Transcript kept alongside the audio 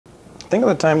Think of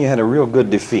the time you had a real good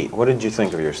defeat. What did you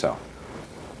think of yourself?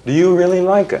 Do you really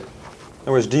like it? In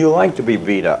other words, do you like to be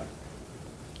beat up?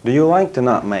 Do you like to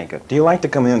not make it? Do you like to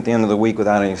come in at the end of the week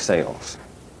without any sales? In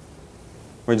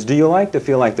other words, do you like to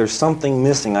feel like there's something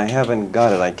missing? I haven't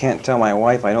got it. I can't tell my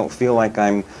wife I don't feel like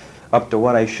I'm up to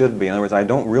what I should be. In other words, I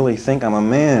don't really think I'm a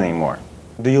man anymore.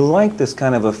 Do you like this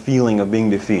kind of a feeling of being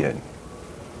defeated?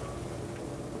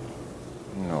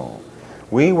 No.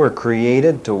 We were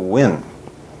created to win.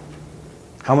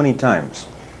 How many times?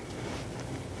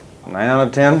 9 out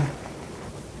of 10?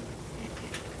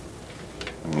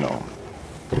 No.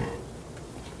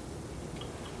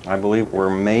 I believe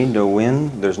we're made to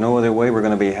win. There's no other way we're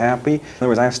going to be happy. In other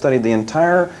words, I've studied the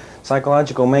entire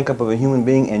psychological makeup of a human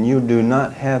being, and you do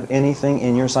not have anything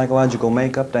in your psychological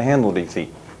makeup to handle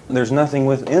defeat. There's nothing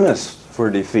within us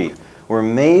for defeat. We're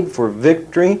made for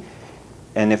victory,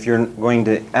 and if you're going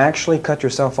to actually cut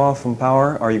yourself off from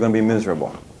power, are you going to be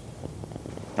miserable?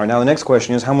 All right, now the next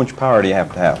question is, how much power do you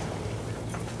have to have?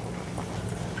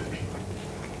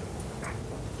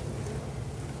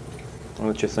 I'll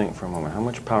let you think for a moment. How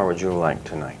much power would you like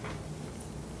tonight?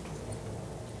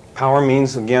 Power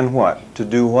means, again, what? To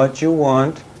do what you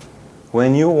want,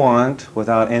 when you want,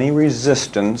 without any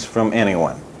resistance from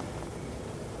anyone.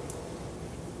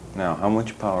 Now, how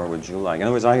much power would you like? In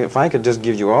other words, if I could just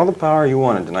give you all the power you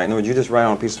wanted tonight, in other words, you just write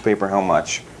on a piece of paper how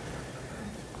much,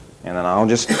 and then I'll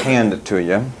just hand it to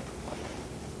you.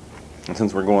 And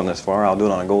since we're going this far, I'll do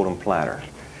it on a golden platter.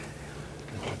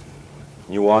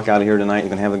 You walk out of here tonight, you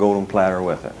can have the golden platter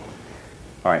with it.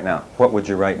 All right, now, what would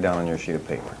you write down on your sheet of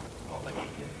paper?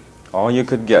 All you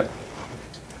could get.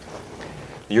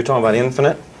 You're talking about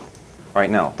infinite? All right,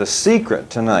 now, the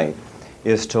secret tonight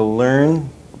is to learn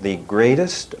the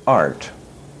greatest art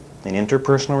in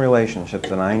interpersonal relationships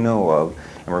that I know of,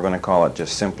 and we're going to call it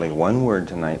just simply one word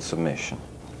tonight, submission.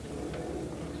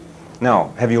 Now,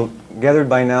 have you gathered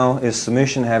by now, is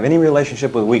submission have any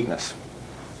relationship with weakness?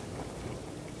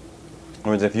 In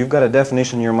other words, if you've got a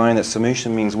definition in your mind that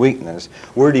submission means weakness,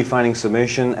 we're defining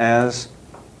submission as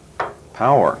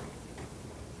power.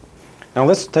 Now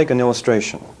let's take an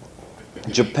illustration.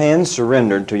 Japan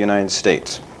surrendered to the United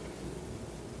States.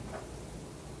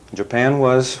 Japan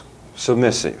was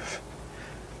submissive.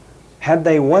 Had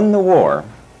they won the war,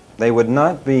 they would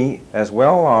not be as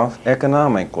well off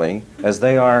economically as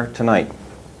they are tonight.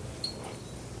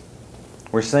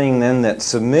 We're saying then that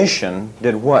submission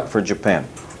did what for Japan?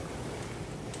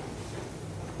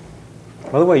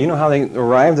 By the way, you know how they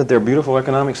arrived at their beautiful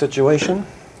economic situation?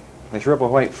 They threw up a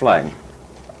white flag. In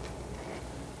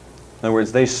other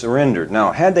words, they surrendered.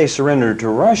 Now, had they surrendered to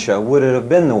Russia, would it have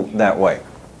been that way?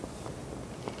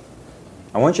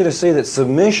 I want you to see that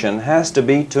submission has to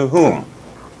be to whom?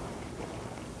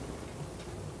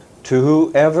 To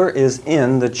whoever is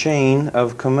in the chain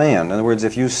of command. In other words,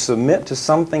 if you submit to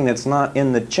something that's not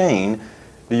in the chain,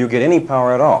 do you get any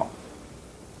power at all?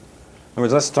 In other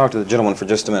words, let's talk to the gentleman for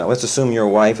just a minute. Let's assume your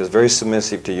wife is very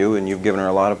submissive to you and you've given her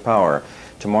a lot of power.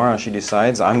 Tomorrow she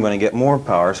decides, I'm going to get more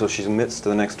power, so she submits to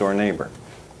the next door neighbor.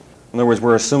 In other words,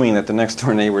 we're assuming that the next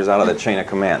door neighbor is out of the chain of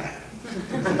command.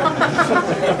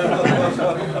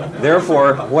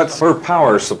 Therefore, what's her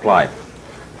power supply?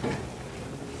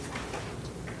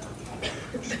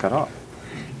 She's cut off.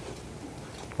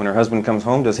 When her husband comes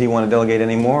home, does he want to delegate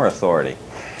any more authority?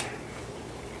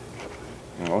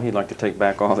 Well, he'd like to take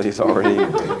back all that he's already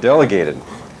delegated.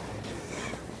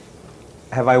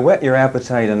 Have I whet your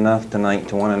appetite enough tonight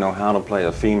to want to know how to play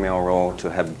the female role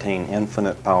to obtain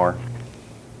infinite power?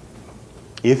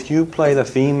 If you play the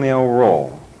female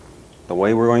role the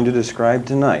way we're going to describe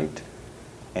tonight,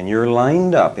 and you're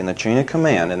lined up in the chain of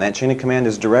command, and that chain of command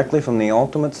is directly from the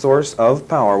ultimate source of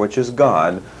power, which is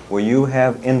God, will you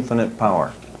have infinite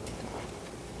power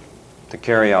to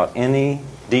carry out any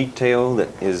detail that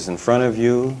is in front of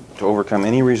you, to overcome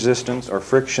any resistance or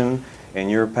friction in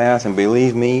your path. And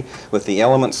believe me, with the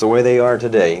elements the way they are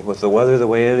today, with the weather the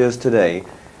way it is today,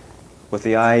 with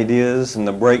the ideas and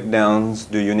the breakdowns,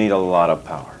 do you need a lot of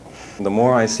power? The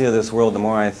more I see of this world, the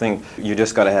more I think you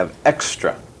just got to have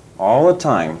extra all the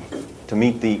time to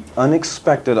meet the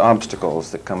unexpected obstacles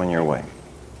that come in your way.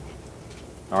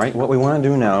 All right, what we want to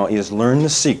do now is learn the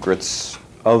secrets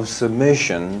of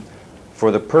submission for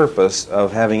the purpose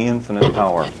of having infinite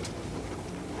power.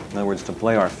 In other words, to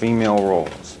play our female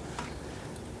roles.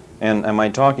 And am I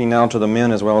talking now to the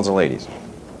men as well as the ladies?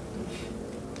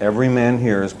 Every man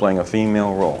here is playing a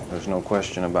female role. There's no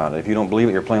question about it. If you don't believe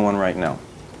it, you're playing one right now.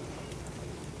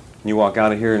 You walk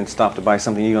out of here and stop to buy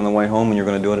something to eat on the way home, and you're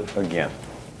going to do it again.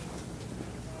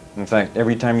 In fact,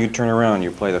 every time you turn around,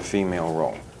 you play the female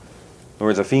role. other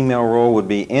words, a female role would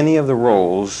be any of the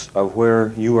roles of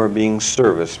where you are being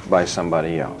serviced by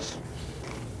somebody else.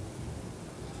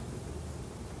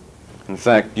 In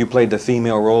fact, you played the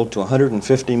female role to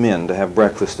 150 men to have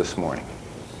breakfast this morning.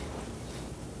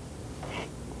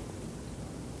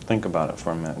 Think about it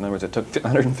for a minute. In other words, it took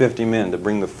 150 men to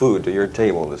bring the food to your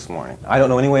table this morning. I don't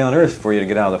know any way on earth for you to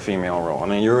get out of the female role. I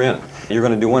mean, you're in it. You're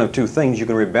going to do one of two things. You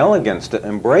can rebel against it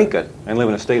and break it and live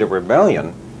in a state of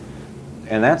rebellion.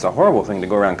 And that's a horrible thing to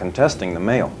go around contesting the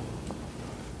male.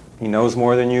 He knows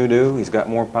more than you do. He's got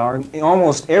more power. In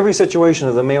almost every situation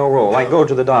of the male role, like go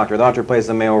to the doctor plays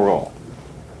the male role.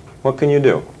 What can you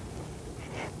do?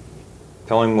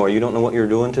 Tell him, well, you don't know what you're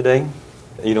doing today?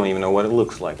 You don't even know what it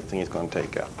looks like, the thing he's going to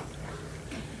take out.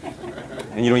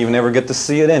 And you don't even ever get to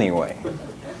see it anyway.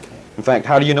 In fact,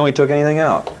 how do you know he took anything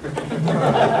out?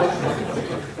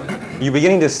 You're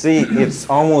beginning to see it's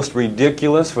almost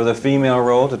ridiculous for the female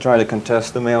role to try to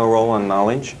contest the male role on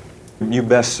knowledge. You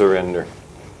best surrender.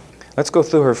 Let's go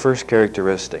through her first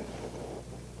characteristic.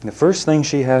 The first thing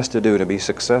she has to do to be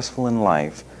successful in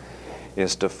life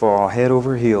is to fall head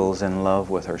over heels in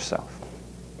love with herself.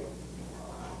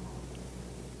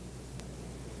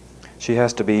 She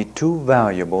has to be too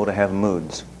valuable to have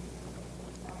moods.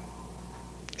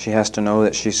 She has to know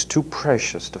that she's too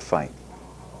precious to fight.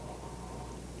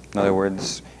 In other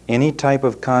words, any type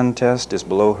of contest is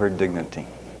below her dignity.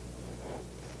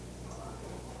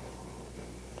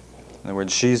 In other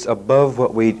words, she's above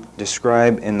what we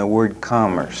describe in the word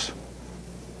commerce.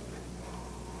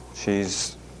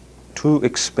 She's too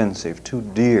expensive, too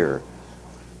dear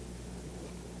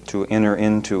to enter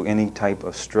into any type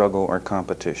of struggle or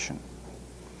competition.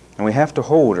 And we have to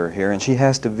hold her here, and she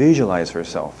has to visualize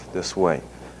herself this way.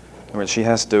 In other words, she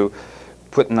has to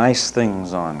put nice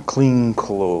things on, clean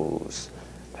clothes,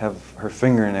 have her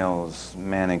fingernails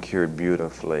manicured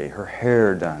beautifully, her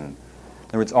hair done. In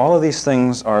other words, all of these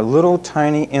things are little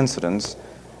tiny incidents,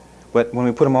 but when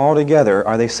we put them all together,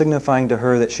 are they signifying to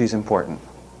her that she's important?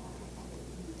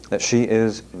 That she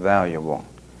is valuable.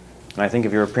 And I think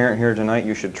if you're a parent here tonight,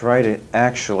 you should try to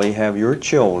actually have your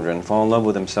children fall in love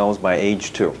with themselves by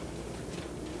age 2.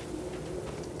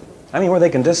 I mean, where they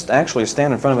can just actually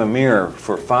stand in front of a mirror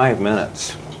for 5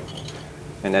 minutes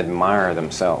and admire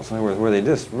themselves. In other words, where they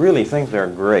just really think they're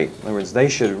great. In other words, they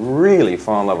should really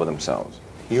fall in love with themselves.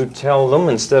 You tell them,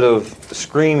 instead of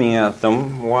screaming at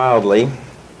them wildly,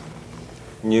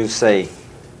 you say,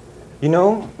 you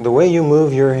know, the way you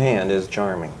move your hand is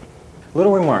charming.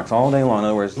 Little remarks all day long. In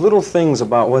other words, little things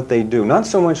about what they do. Not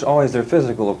so much always their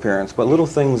physical appearance, but little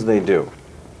things they do.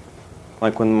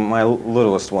 Like when my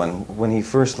littlest one, when he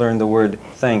first learned the word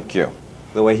thank you,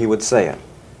 the way he would say it.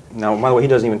 Now, by the way, he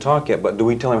doesn't even talk yet, but do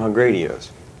we tell him how great he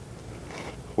is?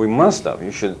 We must have.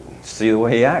 You should see the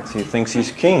way he acts. He thinks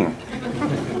he's king.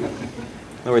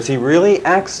 In other words, he really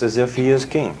acts as if he is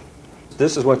king.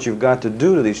 This is what you've got to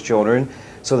do to these children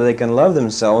so that they can love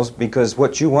themselves, because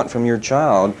what you want from your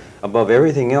child above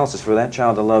everything else is for that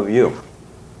child to love you.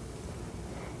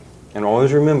 And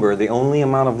always remember, the only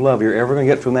amount of love you're ever going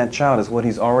to get from that child is what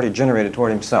he's already generated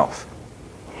toward himself.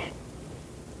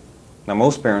 Now,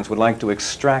 most parents would like to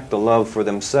extract the love for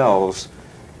themselves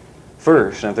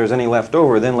first, and if there's any left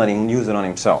over, then let him use it on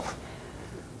himself.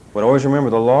 But always remember,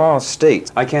 the law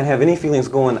states I can't have any feelings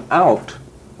going out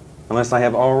unless I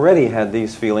have already had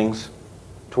these feelings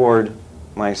toward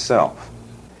myself.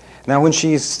 Now, when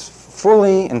she's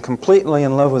fully and completely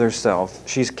in love with herself,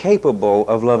 she's capable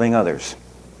of loving others.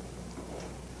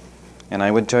 And I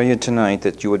would tell you tonight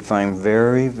that you would find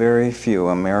very, very few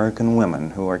American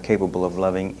women who are capable of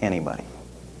loving anybody.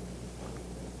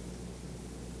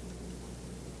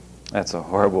 That's a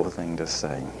horrible thing to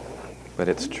say, but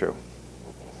it's true.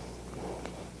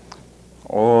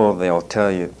 Oh, they'll tell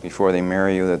you before they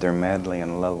marry you that they're madly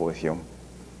in love with you.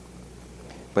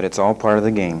 But it's all part of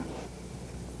the game.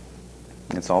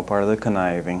 It's all part of the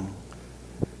conniving.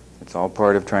 It's all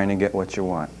part of trying to get what you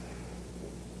want.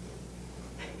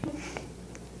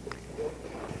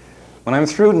 When I'm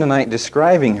through tonight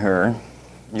describing her,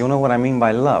 you'll know what I mean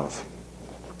by love.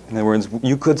 In other words,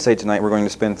 you could say tonight we're going to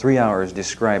spend 3 hours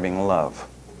describing love.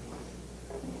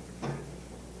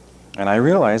 And I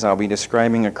realize I'll be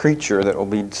describing a creature that will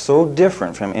be so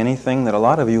different from anything that a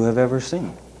lot of you have ever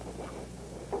seen.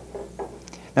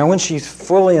 Now, when she's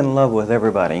fully in love with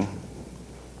everybody,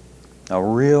 a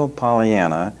real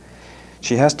Pollyanna,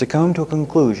 she has to come to a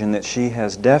conclusion that she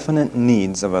has definite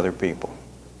needs of other people.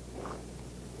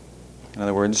 In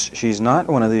other words, she's not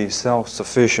one of these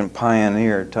self-sufficient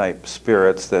pioneer type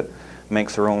spirits that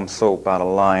makes her own soap out of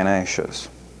lion ashes.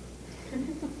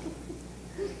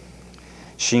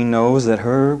 She knows that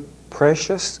her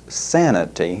precious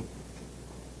sanity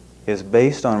is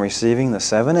based on receiving the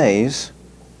 7 A's,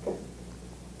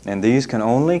 and these can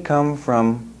only come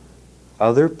from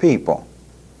other people.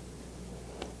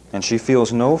 And she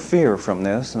feels no fear from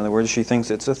this. In other words, she thinks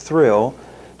it's a thrill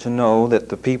to know that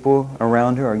the people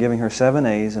around her are giving her 7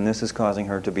 A's, and this is causing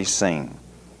her to be sane.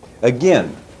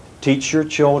 Again, teach your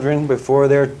children before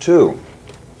they're 2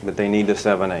 that they need the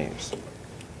 7 A's.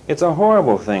 It's a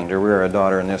horrible thing to rear a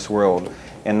daughter in this world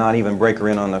and not even break her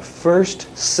in on the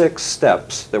first 6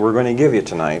 steps that we're going to give you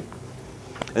tonight,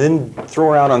 and then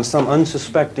throw her out on some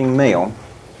unsuspecting male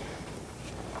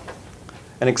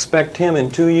and expect him in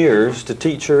 2 years to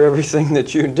teach her everything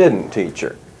that you didn't teach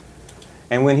her.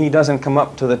 And when he doesn't come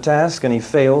up to the task and he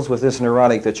fails with this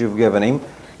neurotic that you've given him,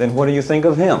 then what do you think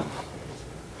of him?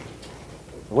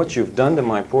 What you've done to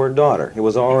my poor daughter. It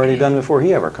was already done before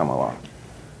he ever come along.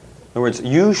 In other words,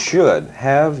 you should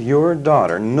have your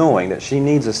daughter knowing that she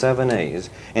needs the 7 A's,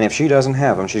 and if she doesn't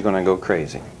have them, she's going to go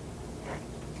crazy.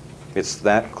 It's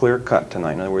that clear cut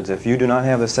tonight. In other words, if you do not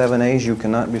have the 7 A's, you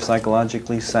cannot be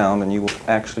psychologically sound, and you will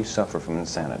actually suffer from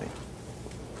insanity.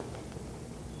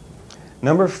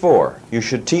 Number 4, you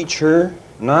should teach her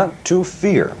not to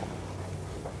fear,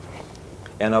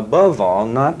 and above all,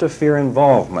 not to fear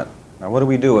involvement. Now, what do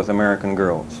we do with American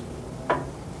girls?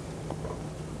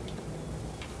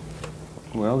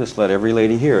 Well, just let every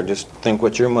lady here just think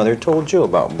what your mother told you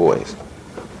about boys.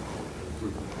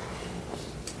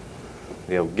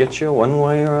 They'll get you one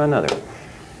way or another.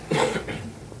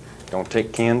 Don't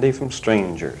take candy from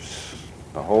strangers.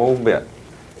 The whole bit.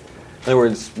 In other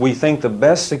words, we think the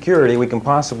best security we can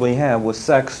possibly have with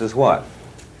sex is what?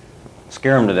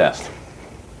 Scare them to death.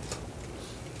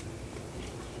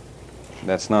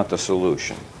 That's not the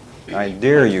solution. I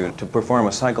dare you to perform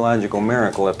a psychological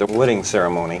miracle at the wedding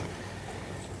ceremony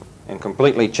and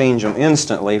completely change them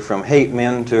instantly from hate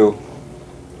men to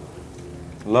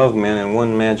love men in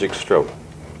one magic stroke.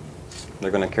 They're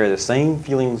going to carry the same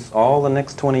feelings all the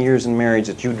next 20 years in marriage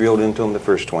that you drilled into them the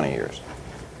first 20 years.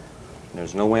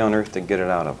 There's no way on earth to get it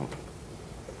out of them.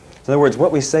 In other words,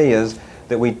 what we say is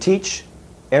that we teach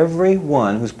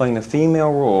everyone who's playing the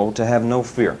female role to have no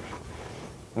fear.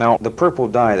 Now, the purple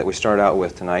dye that we start out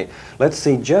with tonight, let's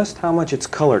see just how much it's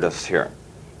colored us here.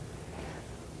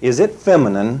 Is it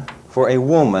feminine for a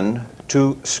woman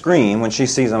to scream when she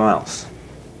sees a mouse?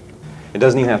 It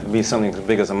doesn't even have to be something as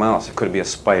big as a mouse. It could be a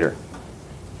spider.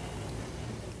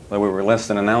 Like we were less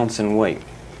than an ounce in weight.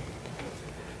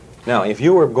 Now, if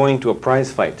you were going to a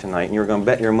prize fight tonight and you were going to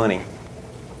bet your money,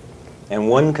 and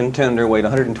one contender weighed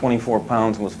 124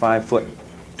 pounds and was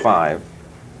 5'5",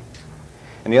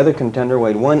 and the other contender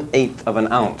weighed 1/8 of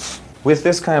an ounce. With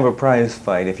this kind of a prize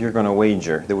fight, if you're going to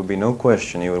wager, there would be no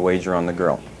question you would wager on the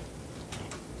girl.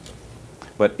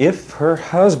 But if her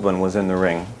husband was in the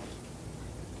ring,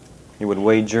 you would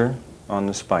wager on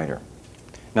the spider.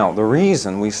 Now, the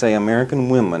reason we say American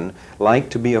women like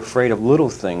to be afraid of little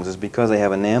things is because they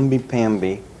have a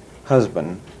namby-pamby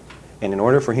husband, and in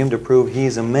order for him to prove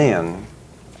he's a man,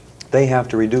 they have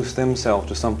to reduce themselves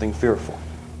to something fearful.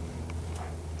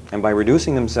 And by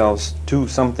reducing themselves to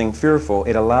something fearful,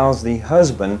 it allows the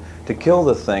husband to kill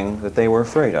the thing that they were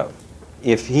afraid of.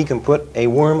 If he can put a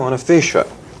worm on a fish hook,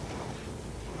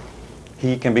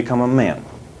 he can become a man.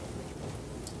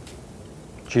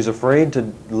 She's afraid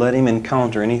to let him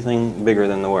encounter anything bigger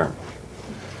than the worm,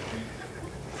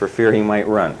 for fear he might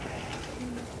run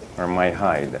or might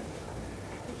hide.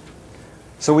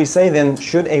 So we say then,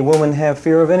 should a woman have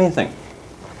fear of anything?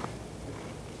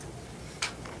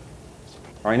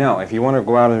 All right, now, if you want to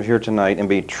go out of here tonight and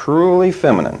be truly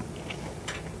feminine,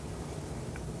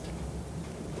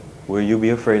 will you be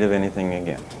afraid of anything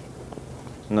again?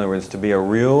 In other words, to be a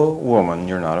real woman,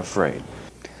 you're not afraid.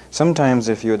 Sometimes,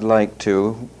 if you'd like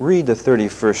to, read the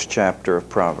 31st chapter of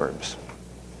Proverbs.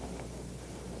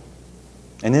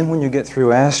 And then when you get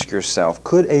through, ask yourself,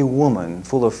 could a woman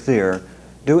full of fear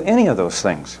do any of those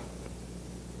things?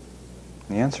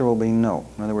 The answer will be no.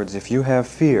 In other words, if you have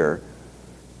fear,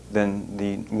 then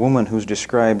the woman who's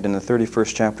described in the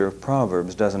 31st chapter of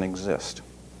Proverbs doesn't exist.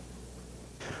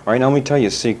 All right, now let me tell you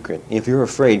a secret. If you're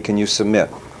afraid, can you submit?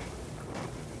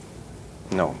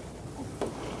 No.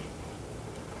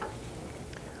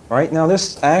 All right, now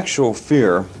this actual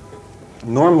fear,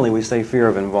 normally we say fear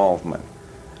of involvement.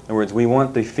 In other words, we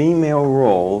want the female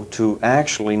role to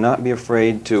actually not be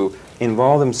afraid to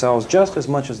involve themselves just as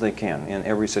much as they can in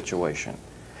every situation.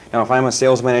 Now, if I'm a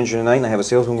sales manager tonight and I have a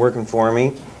salesman working for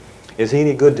me, is he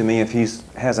any good to me if he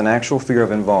has an actual fear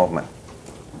of involvement?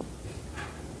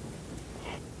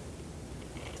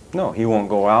 No, he won't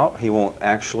go out. He won't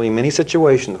actually, in many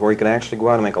situations where he could actually go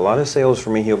out and make a lot of sales for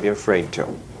me, he'll be afraid to.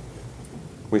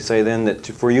 We say then that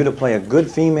for you to play a good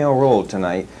female role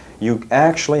tonight, you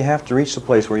actually have to reach the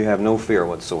place where you have no fear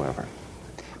whatsoever.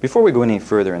 Before we go any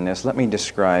further in this, let me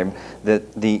describe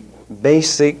that the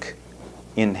basic,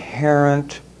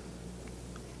 inherent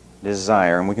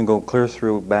desire, and we can go clear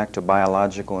through back to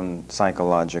biological and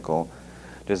psychological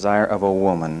desire of a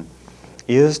woman,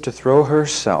 is to throw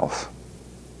herself,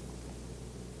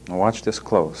 now watch this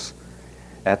close,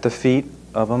 at the feet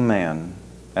of a man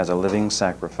as a living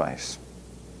sacrifice,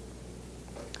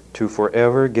 to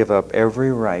forever give up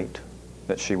every right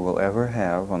that she will ever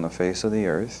have on the face of the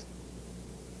earth,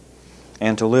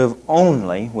 and to live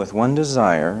only with one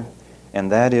desire,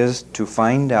 and that is to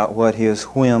find out what his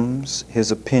whims,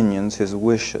 his opinions, his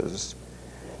wishes,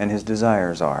 and his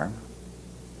desires are,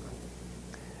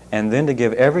 and then to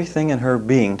give everything in her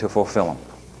being to fulfill them,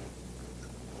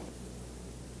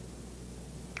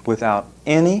 without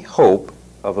any hope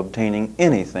of obtaining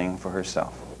anything for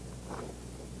herself.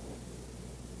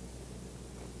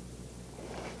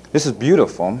 This is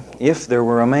beautiful if there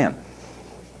were a man.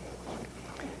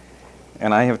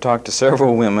 And I have talked to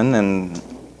several women, and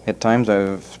at times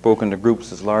I've spoken to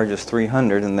groups as large as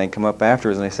 300, and they come up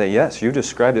afterwards and they say, yes, you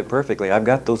described it perfectly. I've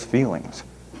got those feelings.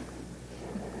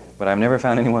 But I've never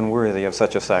found anyone worthy of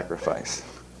such a sacrifice.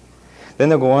 Then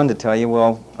they'll go on to tell you,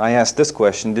 well, I asked this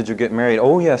question, did you get married?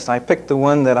 Oh, yes, I picked the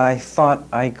one that I thought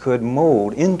I could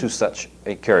mold into such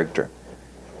a character.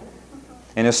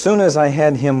 And as soon as I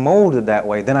had him molded that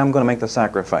way, then I'm going to make the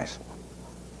sacrifice.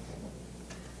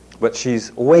 But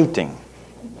she's waiting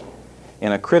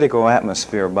in a critical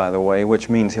atmosphere, by the way, which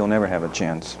means he'll never have a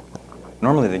chance.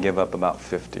 Normally they give up about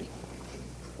 50.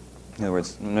 In other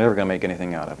words, they're never going to make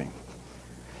anything out of him.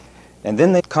 And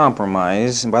then they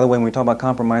compromise. And by the way, when we talk about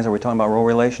compromise, are we talking about role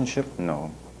relationship?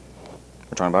 No.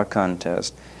 We're talking about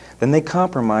contest. Then they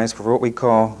compromise for what we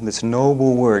call this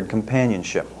noble word,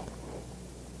 companionship.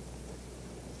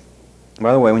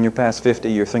 By the way, when you're past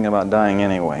 50, you're thinking about dying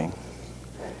anyway.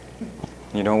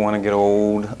 You don't want to get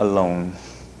old alone.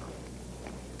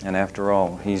 And after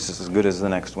all, he's as good as the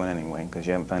next one anyway, because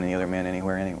you haven't found any other man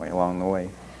anywhere anyway along the way.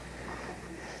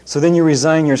 So then you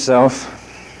resign yourself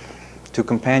to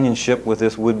companionship with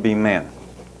this would-be man.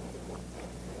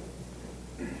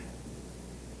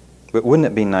 But wouldn't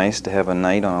it be nice to have a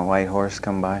knight on a white horse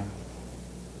come by?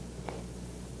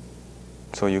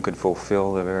 So you could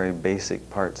fulfill the very basic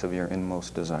parts of your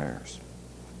inmost desires.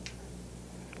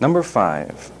 Number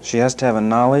 5, she has to have a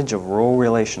knowledge of role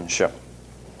relationship.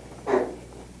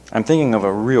 I'm thinking of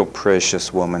a real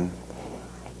precious woman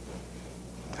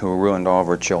who ruined all of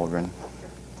her children.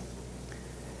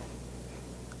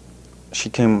 She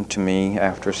came to me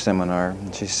after a seminar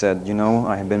and she said, you know,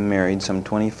 I have been married some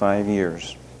 25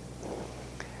 years.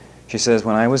 She says,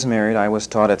 when I was married, I was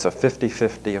taught it's a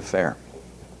 50-50 affair.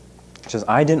 She says,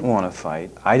 I didn't want to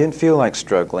fight. I didn't feel like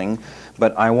struggling,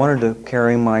 but I wanted to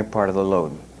carry my part of the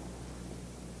load.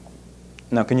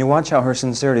 Now, can you watch how her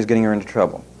sincerity is getting her into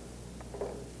trouble?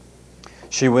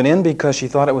 She went in because she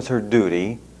thought it was her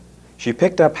duty. She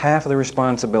picked up half of the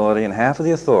responsibility and half of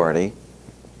the authority.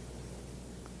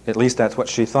 At least that's what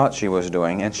she thought she was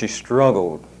doing, and she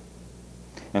struggled.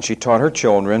 And she taught her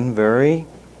children very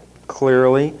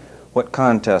clearly what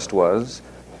contest was.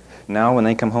 Now when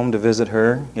they come home to visit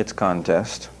her, it's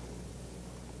contest.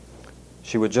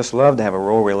 She would just love to have a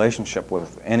role relationship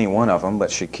with any one of them,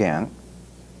 but she can't.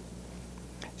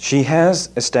 She has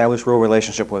established role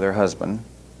relationship with her husband.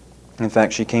 In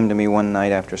fact, she came to me one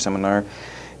night after seminar,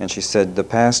 and she said the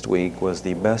past week was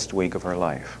the best week of her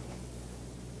life.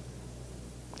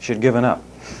 She had given up.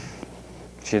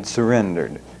 She had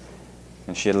surrendered.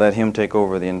 And she had let him take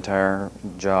over the entire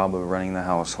job of running the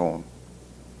household.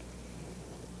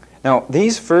 Now,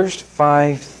 these first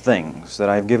 5 things that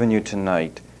I've given you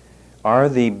tonight are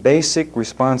the basic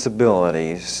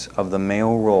responsibilities of the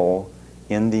male role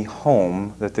in the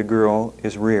home that the girl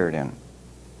is reared in.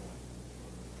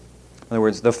 In other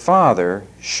words, the father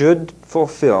should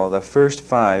fulfill the first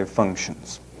 5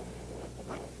 functions.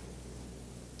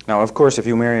 Now, of course, if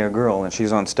you marry a girl and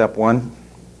she's on step 1,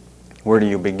 where do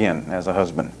you begin as a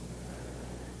husband?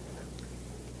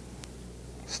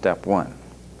 Step 1.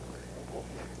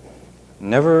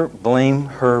 Never blame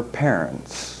her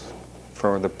parents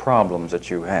for the problems that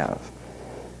you have.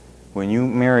 When you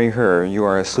marry her, you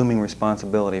are assuming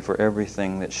responsibility for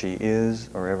everything that she is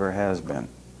or ever has been.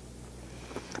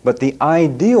 But the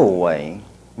ideal way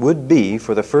would be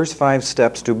for the first 5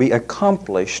 steps to be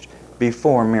accomplished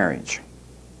before marriage.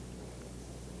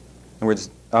 In other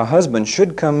words, a husband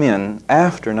should come in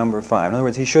after number 5. In other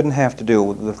words, he shouldn't have to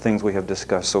do the things we have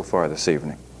discussed so far this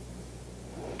evening.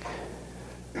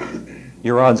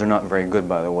 Your odds are not very good,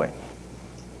 by the way.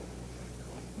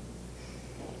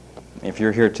 If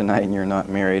you're here tonight and you're not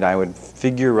married, I would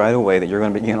figure right away that you're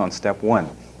going to begin on step one.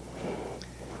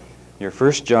 Your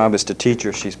first job is to teach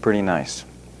her she's pretty nice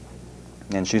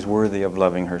and she's worthy of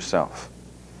loving herself.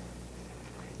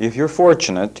 If you're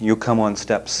fortunate, you come on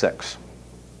step 6.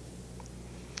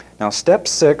 Now, step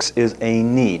 6 is a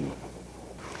need.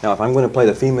 Now, if I'm going to play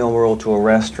the female role to a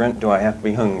restaurant, do I have to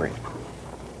be hungry?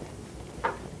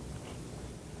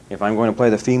 If I'm going to play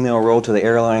the female role to the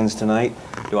airlines tonight,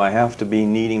 do I have to be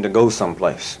needing to go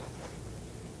someplace?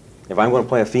 If I'm going to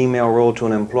play a female role to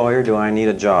an employer, do I need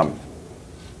a job?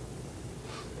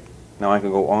 Now, I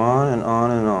could go on and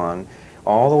on and on,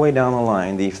 all the way down the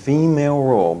line. The female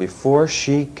role, before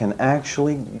she can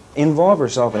actually involve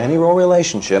herself in any role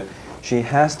relationship, she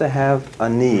has to have a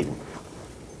need.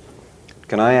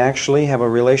 Can I actually have a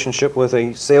relationship with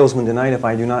a salesman tonight if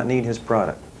I do not need his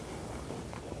product?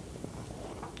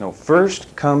 No,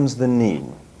 first comes the need.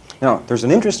 Now, there's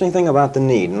an interesting thing about the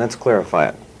need, and let's clarify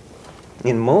it.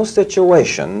 In most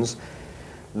situations,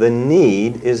 the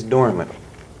need is dormant.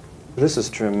 This is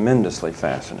tremendously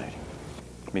fascinating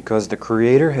because the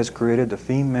Creator has created the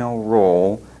female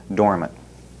role dormant.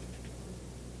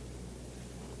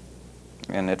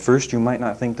 And at first you might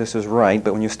not think this is right,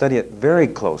 but when you study it very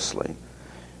closely,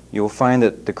 you'll find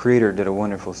that the Creator did a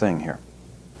wonderful thing here.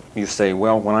 You say,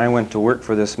 well, when I went to work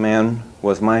for this man,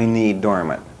 was my need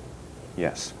dormant?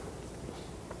 Yes.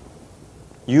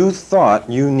 You thought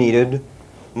you needed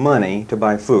money to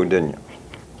buy food, didn't you?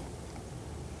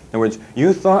 In other words,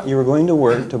 you thought you were going to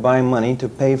work to buy money to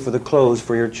pay for the clothes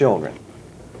for your children.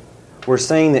 We're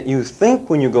saying that you think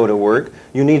when you go to work,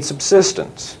 you need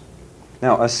subsistence.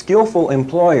 Now, a skillful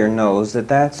employer knows that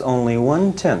that's only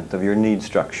 1/10 of your need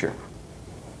structure.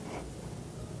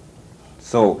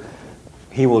 So,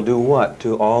 he will do what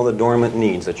to all the dormant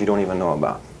needs that you don't even know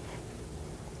about?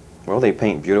 Well, they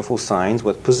paint beautiful signs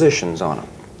with positions on them.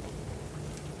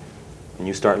 And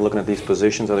you start looking at these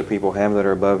positions other people have that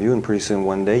are above you, and pretty soon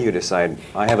one day you decide,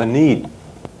 I have a need.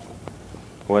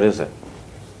 What is it?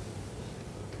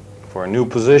 For a new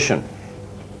position.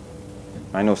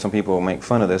 I know some people will make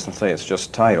fun of this and say it's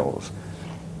just titles.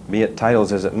 Be it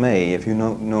titles as it may, if you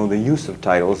don't know the use of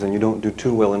titles, then you don't do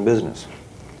too well in business.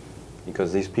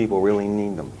 Because these people really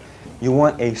need them. You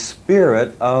want a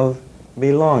spirit of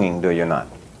belonging, do you not?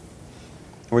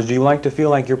 Or do you like to feel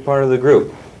like you're part of the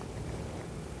group?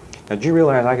 Now, do you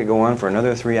realize I could go on for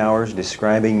another 3 hours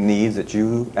describing needs that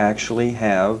you actually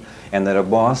have and that a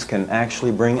boss can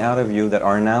actually bring out of you that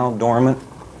are now dormant?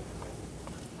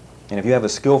 And if you have a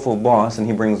skillful boss and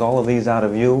he brings all of these out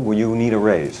of you, will you need a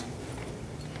raise?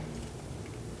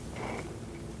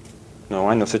 No,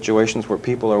 I know situations where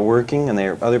people are working and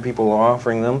other people are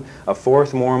offering them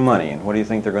 1/4 more money. And what do you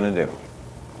think they're going to do?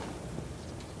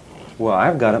 Well,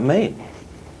 I've got it made.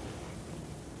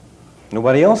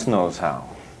 Nobody else knows how.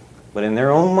 But in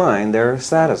their own mind, they're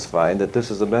satisfied that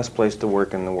this is the best place to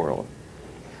work in the world.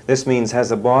 This means, has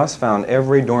the boss found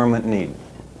every dormant need?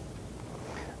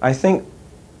 I think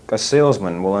a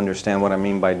salesman will understand what I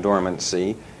mean by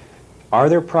dormancy. Are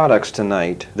there products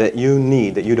tonight that you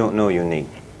need that you don't know you need?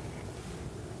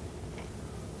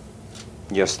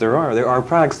 Yes, there are. There are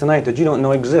products tonight that you don't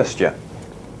know exist yet.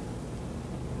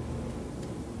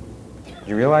 Do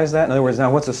you realize that? In other words,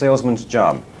 now what's a salesman's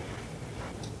job?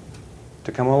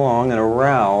 To come along and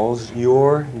arouse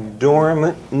your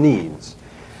dormant needs.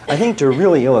 I think to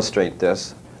really illustrate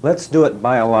this, let's do it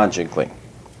biologically.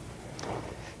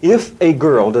 If a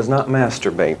girl does not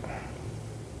masturbate,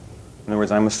 in other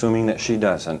words, I'm assuming that she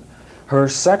doesn't, her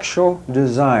sexual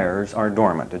desires are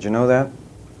dormant. Did you know that?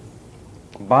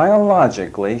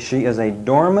 Biologically, she is a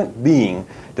dormant being.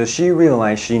 Does she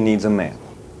realize she needs a man?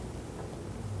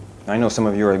 I know some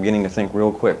of you are beginning to think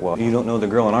real quick, well, you don't know the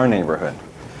girl in our neighborhood.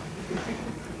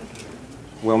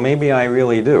 Well, maybe I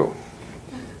really do.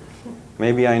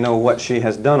 Maybe I know what she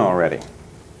has done already. In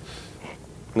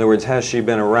other words, has she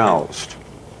been aroused?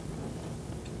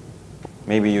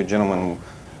 Maybe you gentlemen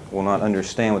will not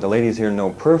understand what the ladies here know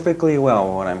perfectly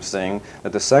well what I'm saying,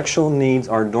 that the sexual needs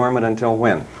are dormant until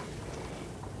when?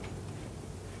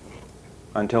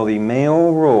 Until the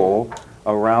male role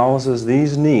arouses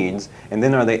these needs, and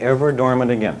then are they ever dormant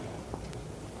again?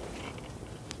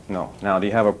 No. Now, do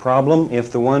you have a problem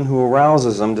if the one who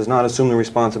arouses them does not assume the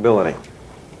responsibility?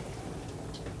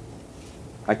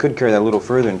 I could carry that a little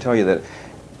further and tell you that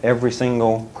every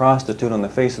single prostitute on the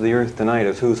face of the earth tonight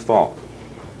is whose fault?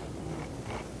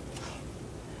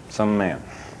 Some man.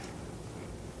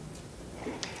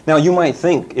 Now, you might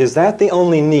think, is that the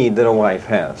only need that a wife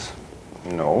has?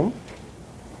 No.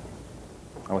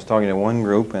 I was talking to one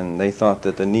group, and they thought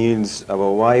that the needs of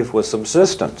a wife was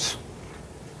subsistence.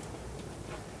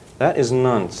 That is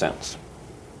nonsense.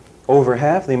 Over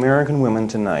half the American women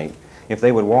tonight, if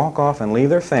they would walk off and leave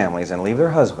their families and leave their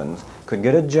husbands, could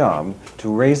get a job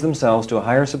to raise themselves to a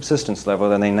higher subsistence level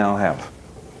than they now have.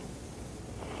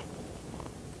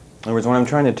 In other words, what I'm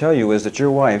trying to tell you is that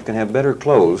your wife can have better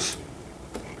clothes,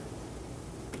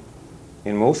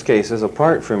 in most cases,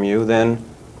 apart from you than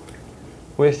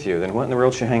with you. Then what in the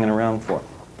world is she hanging around for?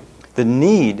 The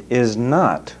need is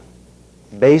not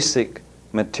basic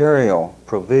material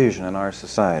provision in our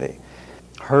society.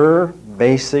 Her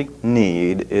basic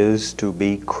need is to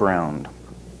be crowned.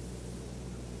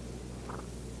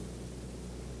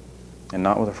 And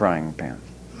not with a frying pan.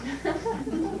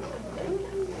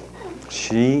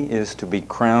 She is to be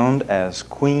crowned as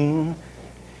queen,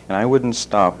 and I wouldn't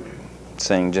stop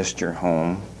saying just your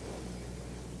home,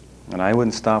 and I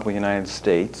wouldn't stop with the United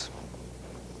States.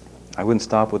 I wouldn't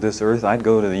stop with this earth. I'd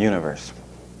go to the universe.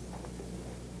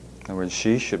 In other words,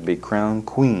 she should be crowned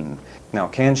queen. Now,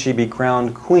 can she be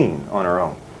crowned queen on her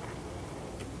own?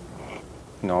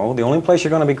 No, the only place you're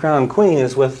going to be crowned queen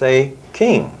is with a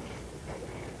king.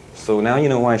 So now you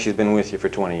know why she's been with you for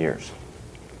 20 years.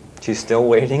 She's still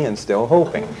waiting and still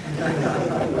hoping.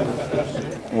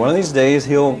 One of these days,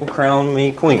 he'll crown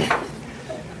me queen.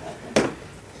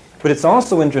 But it's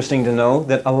also interesting to know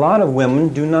that a lot of women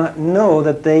do not know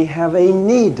that they have a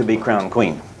need to be crowned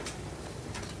queen.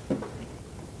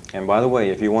 And by the way,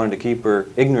 if you wanted to keep her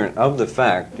ignorant of the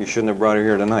fact, you shouldn't have brought her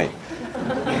here tonight.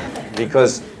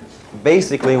 Because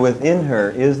basically within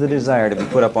her is the desire to be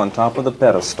put up on top of the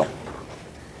pedestal.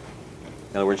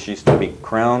 In other words, she's to be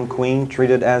crowned queen,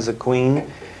 treated as a queen,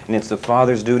 and it's the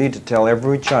father's duty to tell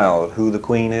every child who the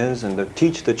queen is and to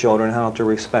teach the children how to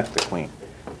respect the queen.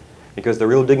 Because the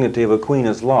real dignity of a queen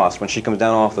is lost when she comes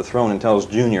down off the throne and tells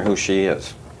Junior who she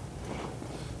is.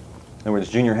 In other words,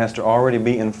 Junior has to already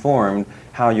be informed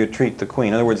how you treat the queen.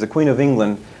 In other words, the Queen of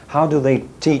England, how do they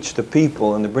teach the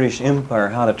people in the British Empire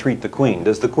how to treat the queen?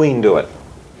 Does the queen do it?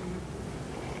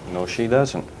 No, she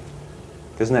doesn't.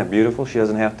 Isn't that beautiful? She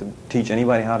doesn't have to teach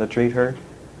anybody how to treat her.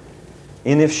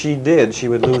 And if she did, she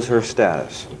would lose her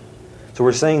status. So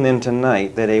we're saying then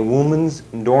tonight that a woman's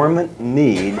dormant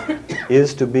need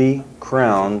is to be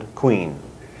crowned queen.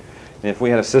 And if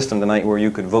we had a system tonight where you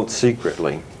could vote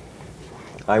secretly,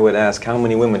 I would ask how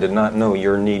many women did not know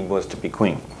your need was to be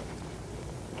queen.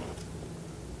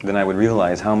 Then I would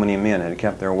realize how many men had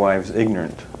kept their wives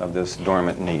ignorant of this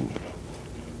dormant need.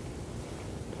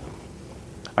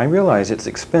 I realize it's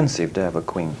expensive to have a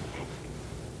queen.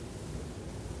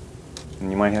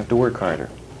 And you might have to work harder,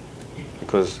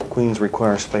 because queens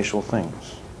require special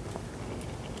things.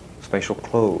 Special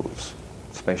clothes,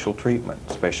 special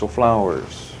treatment, special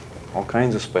flowers, all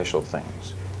kinds of special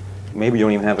things. Maybe you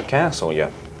don't even have a castle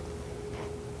yet.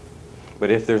 But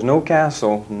if there's no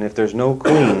castle and if there's no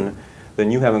queen,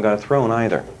 then you haven't got a throne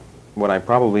either. What I'd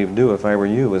probably do if I were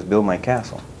you is build my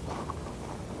castle.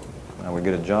 I would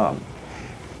get a job.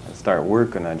 I'd start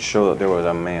working. I'd show that there was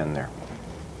a man there.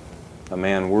 A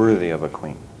man worthy of a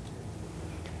queen.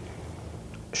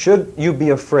 Should you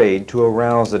be afraid to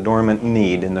arouse the dormant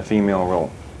need in the female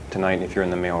role tonight if you're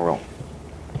in the male role?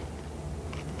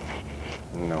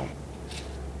 No.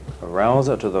 Arouse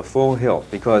it to the full hilt,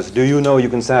 because do you know you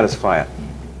can satisfy it?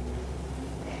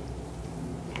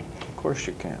 Of course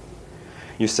you can.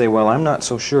 You say, well, I'm not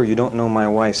so sure, you don't know my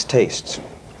wife's tastes.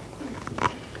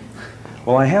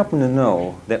 Well, I happen to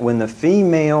know that when the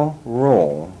female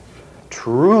role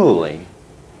truly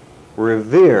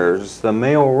reveres the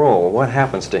male role, what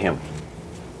happens to him?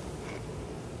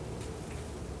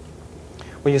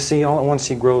 Well, you see, all at once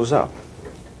he grows up.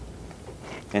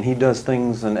 And he does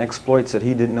things and exploits that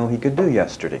he didn't know he could do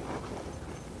yesterday.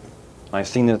 I've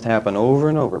seen it happen over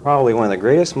and over. Probably one of the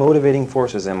greatest motivating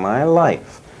forces in my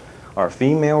life are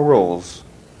female roles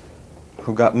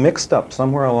who got mixed up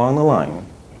somewhere along the line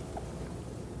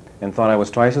and thought I was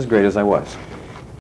twice as great as I was.